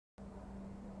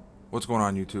What's going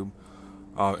on, YouTube?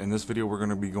 In this video we're going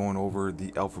to be going over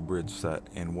the Alpha Bridge set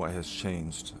and what has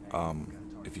changed.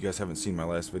 If you guys haven't seen my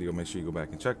last video, make sure you go back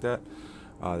and check that.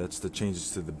 That's the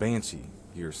changes to the Banshee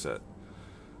gear set.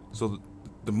 So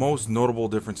the most notable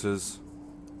differences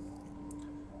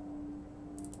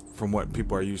from what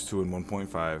people are used to in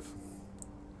 1.5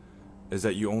 is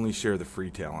that you only share the free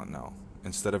talent now.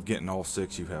 Instead of getting all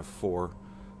 6, you have 4.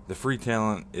 The free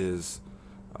talent is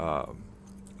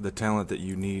the talent that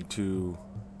you need to,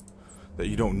 that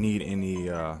you don't need any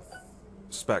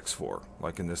specs for.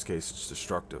 Like in this case, it's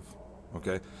destructive.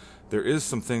 Okay, there is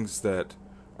some things that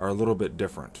are a little bit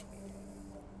different.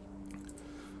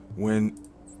 When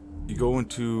you go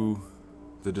into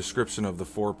the description of the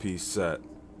 4-piece set,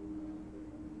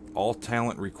 all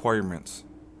talent requirements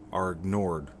are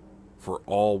ignored for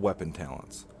all weapon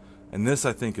talents, and this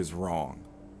I think is wrong.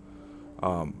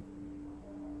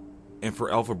 And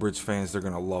for Alpha Bridge fans, they're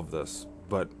gonna love this,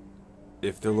 but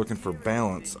if they're looking for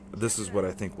balance, this is what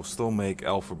I think will still make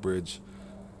Alpha Bridge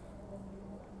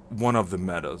one of the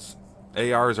metas.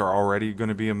 ARs are already going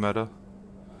to be a meta.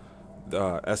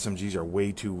 The SMGs are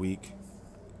way too weak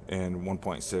in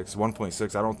 1.6.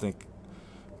 1.6, I don't think,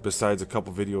 besides a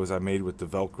couple videos I made with the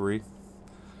Valkyrie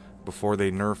before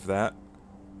they nerfed that,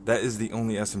 that is the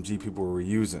only SMG people were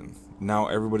using. Now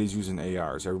everybody's using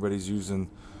ARs. Everybody's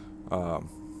using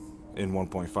in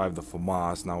 1.5 the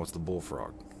FAMAS. Now it's the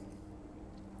Bullfrog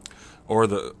or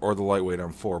the lightweight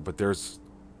M4. But there's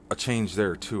a change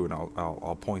there too, and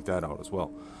I'll point that out as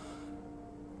well.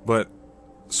 But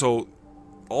so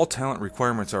all talent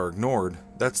requirements are ignored.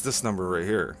 That's this number right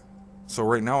here. So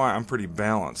right now I'm pretty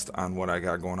balanced on what I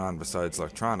got going on besides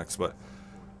electronics. But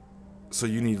so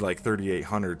you need like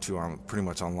 3,800 to pretty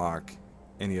much unlock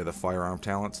any of the firearm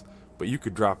talents. But you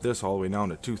could drop this all the way down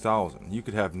to 2,000. You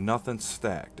could have nothing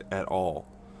stacked at all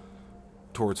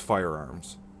towards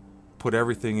firearms. Put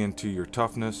everything into your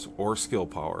toughness or skill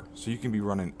power. So you can be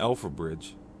running Alpha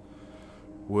Bridge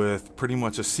with pretty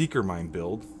much a Seeker Mine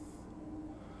build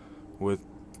with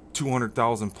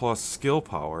 200,000 plus skill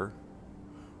power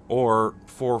or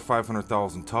 400,000 or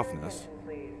 500,000 toughness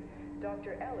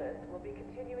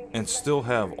and still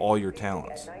have all your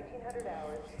talents.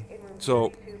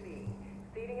 So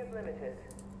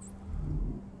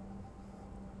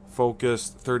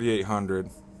focused 3,800,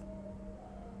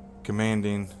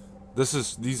 commanding.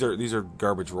 These are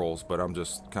garbage rolls, but I'm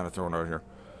just kind of throwing it out here.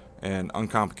 And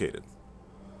uncomplicated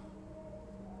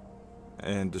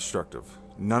and destructive.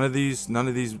 None of these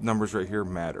numbers right here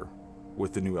matter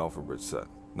with the new Alpha Bridge set.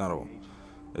 None of them.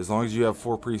 As long as you have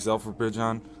 4-piece Alpha Bridge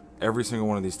on, every single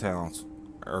one of these talents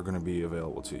are going to be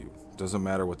available to you. Doesn't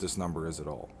matter what this number is at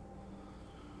all.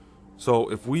 So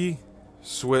if we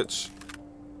switch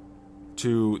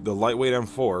to the lightweight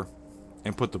M4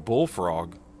 and put the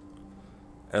Bullfrog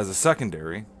as a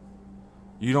secondary,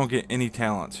 you don't get any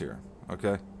talents here.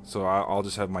 Okay, so I'll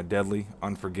just have my deadly,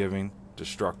 unforgiving,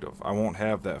 destructive. I won't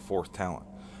have that 4th talent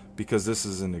because this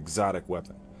is an exotic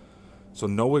weapon. So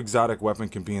no exotic weapon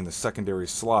can be in the secondary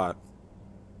slot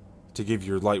to give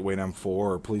your lightweight M4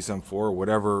 or police M4 or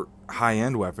whatever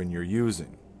high-end weapon you're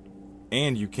using.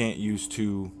 And you can't use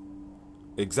 2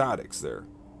 exotics there.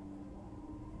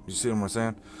 You see what I'm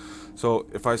saying? So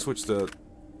if I switch the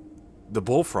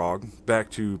Bullfrog back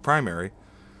to primary,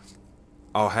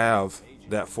 I'll have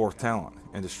that 4th talent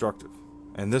and destructive.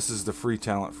 And this is the free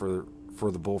talent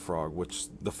for the Bullfrog, which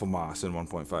the FAMAS in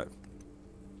 1.5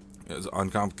 is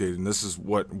uncomplicated, and this is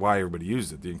why everybody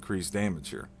used it, the increased damage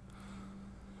here.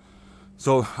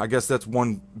 So I guess that's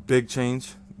one big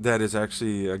change. That is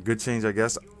actually a good change, I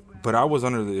guess. But I was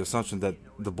under the assumption that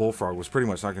the Bullfrog was pretty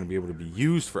much not going to be able to be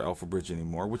used for Alpha Bridge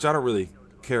anymore, which I don't really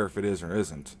care if it is or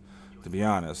isn't, to be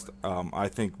honest. I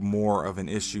think more of an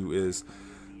issue is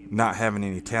not having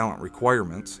any talent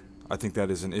requirements. I think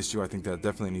that is an issue. I think that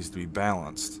definitely needs to be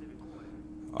balanced.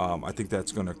 I think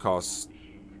that's going to cause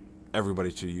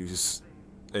everybody to use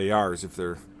ARs if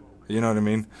they're, you know what I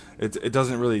mean? It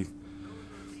doesn't really,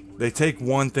 they take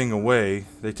one thing away,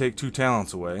 they take 2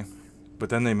 talents away, but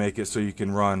then they make it so you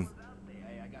can run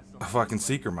a fucking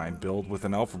Seeker Mine build with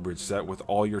an Alpha Bridge set with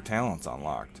all your talents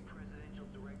unlocked.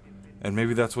 And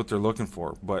maybe that's what they're looking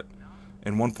for, but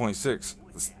in 1.6,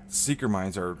 Seeker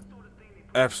Mines are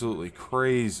absolutely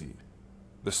crazy.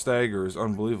 The stagger is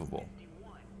unbelievable.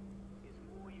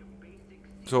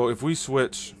 So if we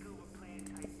switch,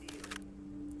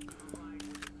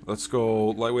 let's go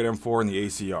lightweight M4 and the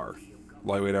ACR.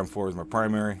 Lightweight M4 is my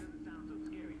primary.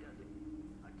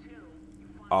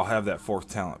 I'll have that 4th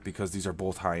talent because these are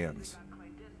both high ends.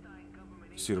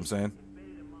 See what I'm saying?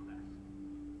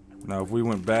 Now if we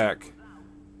went back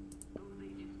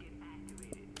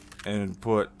and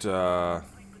put, let's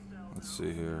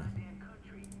see here.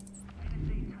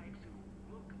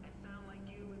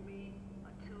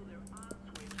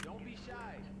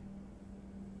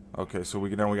 Okay, so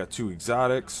now we got 2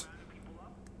 exotics.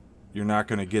 You're not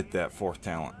going to get that 4th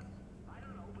talent.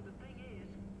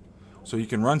 So you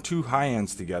can run 2 high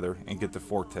ends together and get the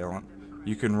 4th talent.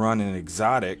 You can run an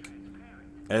exotic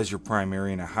as your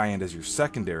primary and a high end as your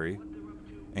secondary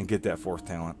and get that 4th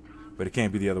talent. But it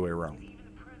can't be the other way around.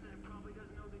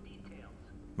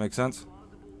 Make sense?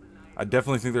 I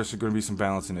definitely think there's going to be some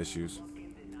balancing issues.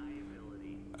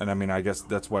 And I mean, I guess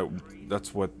that's what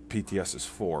PTS is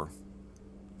for.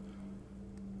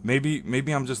 Maybe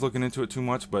I'm just looking into it too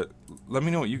much, but let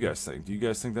me know what you guys think. Do you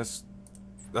guys think that's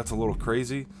a little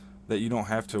crazy that you don't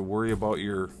have to worry about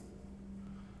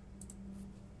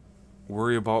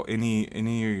any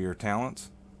of your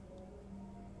talents?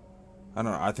 I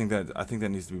don't know. I think that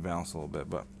needs to be balanced a little bit.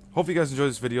 But hope you guys enjoyed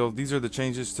this video. These are the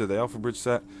changes to the Alpha Bridge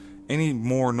set. Any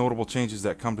more notable changes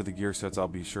that come to the gear sets, I'll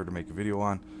be sure to make a video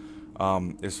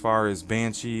on. As far as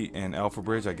Banshee and Alpha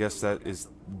Bridge, I guess that is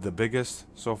the biggest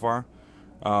so far.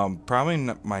 Probably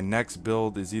my next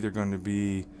build is either going to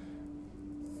be,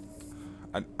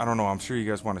 I don't know, I'm sure you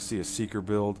guys want to see a Seeker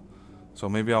build, so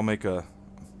maybe I'll make a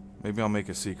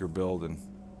Seeker build, and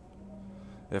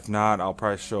if not, I'll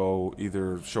probably show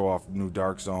off new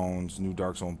Dark Zones, new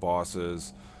Dark Zone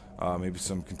bosses, maybe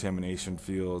some contamination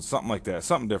fields, something like that,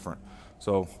 something different.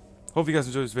 So hope you guys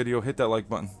enjoyed this video. Hit that like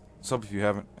button, sub if you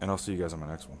haven't, and I'll see you guys on my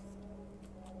next one.